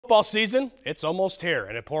Football season, it's almost here,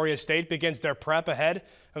 and Emporia State begins their prep ahead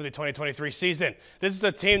of the 2023 season. This is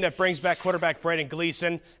a team that brings back quarterback Braden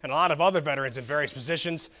Gleason and a lot of other veterans in various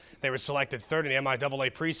positions. They were selected third in the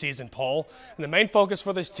MIAA preseason poll. And the main focus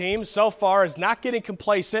for this team so far is not getting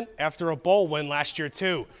complacent after a bowl win last year,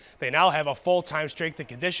 too. They now have a full-time strength and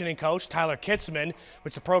conditioning coach, Tyler Kitzman,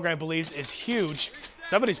 which the program believes is huge.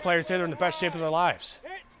 Some of these players say they're in the best shape of their lives.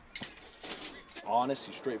 Honest,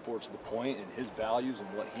 he's straightforward to the point, and his values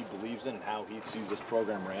and what he believes in and how he sees this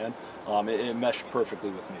program ran, it meshed perfectly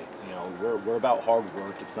with me. You know, we're about hard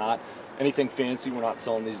work. It's not anything fancy. We're not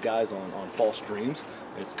selling these guys on false dreams.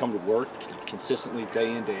 It's come to work consistently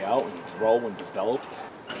day in, day out, and grow and develop.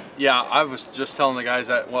 Yeah, I was just telling the guys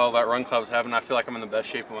that while that run club's happening, I feel like I'm in the best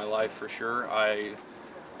shape of my life for sure. I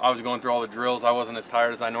was going through all the drills. I wasn't as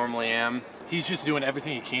tired as I normally am. He's just doing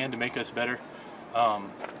everything he can to make us better.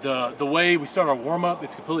 The way we start our warm-up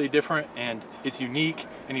is completely different and it's unique,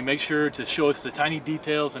 and he makes sure to show us the tiny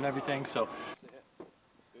details and everything. So,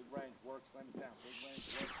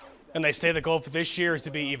 and they say the goal for this year is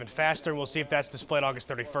to be even faster, and we'll see if that's displayed August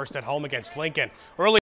 31st at home against Lincoln. Early